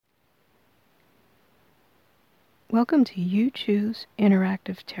Welcome to You Choose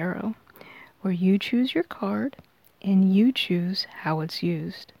Interactive Tarot, where you choose your card and you choose how it's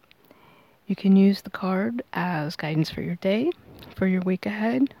used. You can use the card as guidance for your day, for your week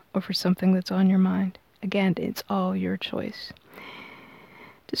ahead, or for something that's on your mind. Again, it's all your choice.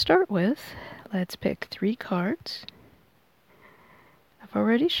 To start with, let's pick 3 cards. I've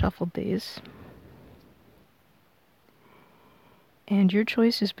already shuffled these. And your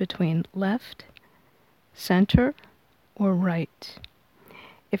choice is between left, center, or right.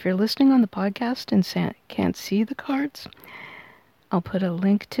 If you're listening on the podcast and can't see the cards, I'll put a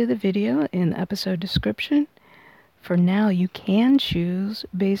link to the video in the episode description. For now, you can choose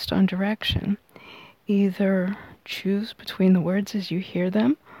based on direction. Either choose between the words as you hear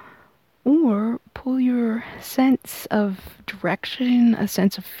them, or pull your sense of direction, a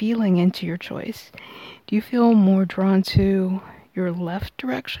sense of feeling into your choice. Do you feel more drawn to your left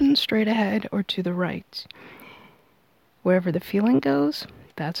direction, straight ahead, or to the right? Wherever the feeling goes,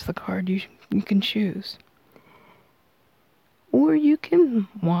 that's the card you can choose. Or you can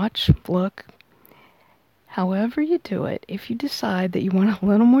watch, look, however you do it. If you decide that you want a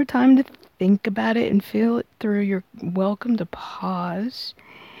little more time to think about it and feel it through, you're welcome to pause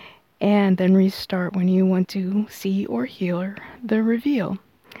and then restart when you want to see or hear the reveal.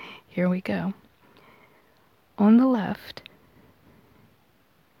 Here we go. On the left,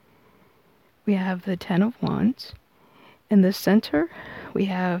 we have the Ten of Wands. In the center, we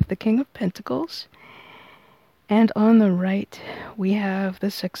have the King of Pentacles. And on the right, we have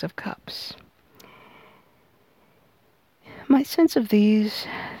the Six of Cups. My sense of these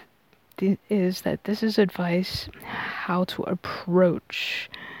is that this is advice how to approach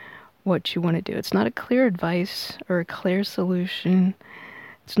what you want to do. It's not a clear advice or a clear solution.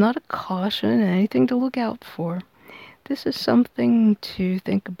 It's not a caution, anything to look out for. This is something to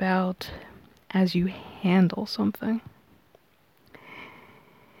think about as you handle something.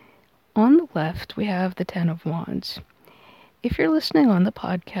 On the left, we have the Ten of Wands. If you're listening on the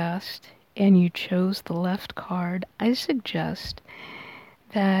podcast and you chose the left card, I suggest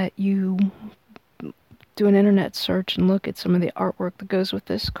that you do an internet search and look at some of the artwork that goes with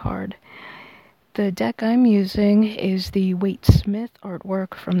this card. The deck I'm using is the Waite Smith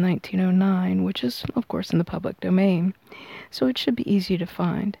artwork from 1909, which is, of course, in the public domain, so it should be easy to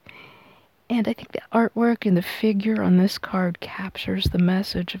find. And I think the artwork and the figure on this card captures the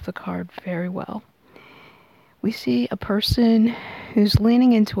message of the card very well. We see a person who's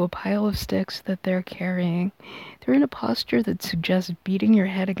leaning into a pile of sticks that they're carrying. They're in a posture that suggests beating your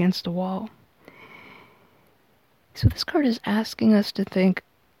head against a wall. So this card is asking us to think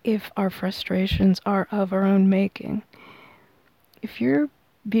if our frustrations are of our own making. If you're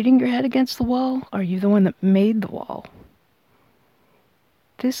beating your head against the wall, are you the one that made the wall?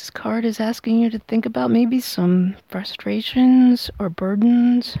 This card is asking you to think about maybe some frustrations or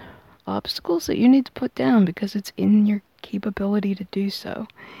burdens, obstacles that you need to put down because it's in your capability to do so.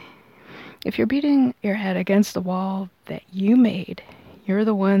 If you're beating your head against the wall that you made, you're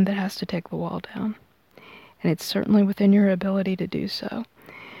the one that has to take the wall down. And it's certainly within your ability to do so.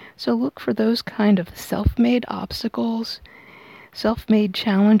 So look for those kind of self-made obstacles, self-made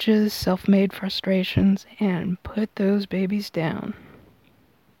challenges, self-made frustrations, and put those babies down.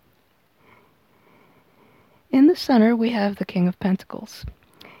 In the center, we have the King of Pentacles.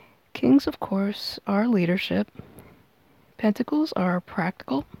 Kings, of course, are leadership. Pentacles are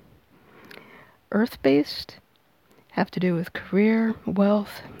practical, earth-based, have to do with career,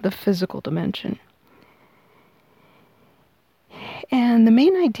 wealth, the physical dimension. And the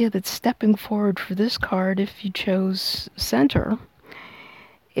main idea that's stepping forward for this card, if you chose center,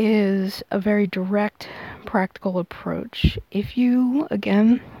 is a very direct, practical approach. If you,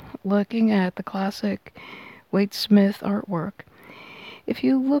 again, looking at the classic Waite Smith artwork, if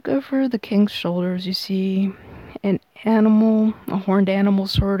you look over the king's shoulders, you see an animal, a horned animal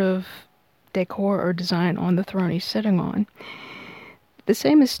sort of decor or design on the throne he's sitting on. The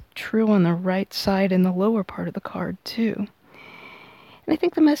same is true on the right side and the lower part of the card, too. And I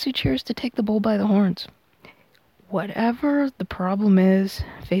think the message here is to take the bull by the horns. Whatever the problem is,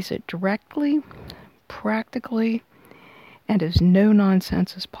 face it directly, practically, and as no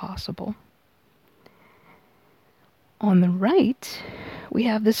nonsense as possible. On the right, we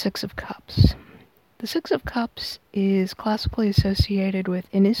have the Six of Cups. The Six of Cups is classically associated with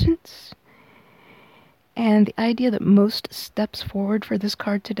innocence, and the idea that most steps forward for this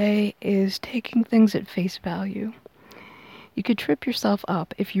card today is taking things at face value. You could trip yourself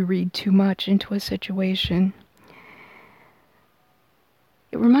up if you read too much into a situation.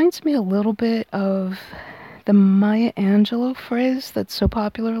 It reminds me a little bit of the Maya Angelou phrase that's so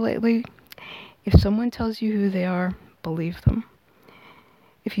popular lately. If someone tells you who they are, believe them.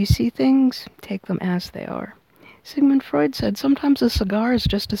 If you see things, take them as they are. Sigmund Freud said sometimes a cigar is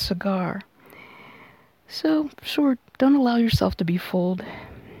just a cigar. So, sure, don't allow yourself to be fooled,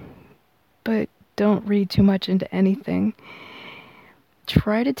 but don't read too much into anything.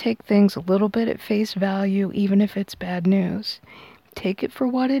 Try to take things a little bit at face value, even if it's bad news. Take it for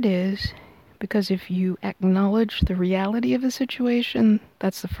what it is, because if you acknowledge the reality of a situation,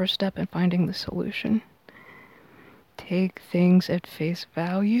 that's the first step in finding the solution. Take things at face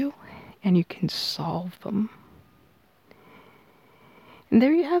value, and you can solve them. And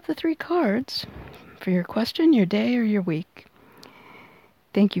there you have the 3 cards for your question, your day, or your week.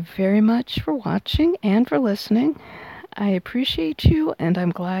 Thank you very much for watching and for listening. I appreciate you, and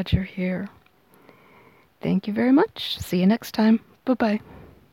I'm glad you're here. Thank you very much. See you next time. Bye-bye.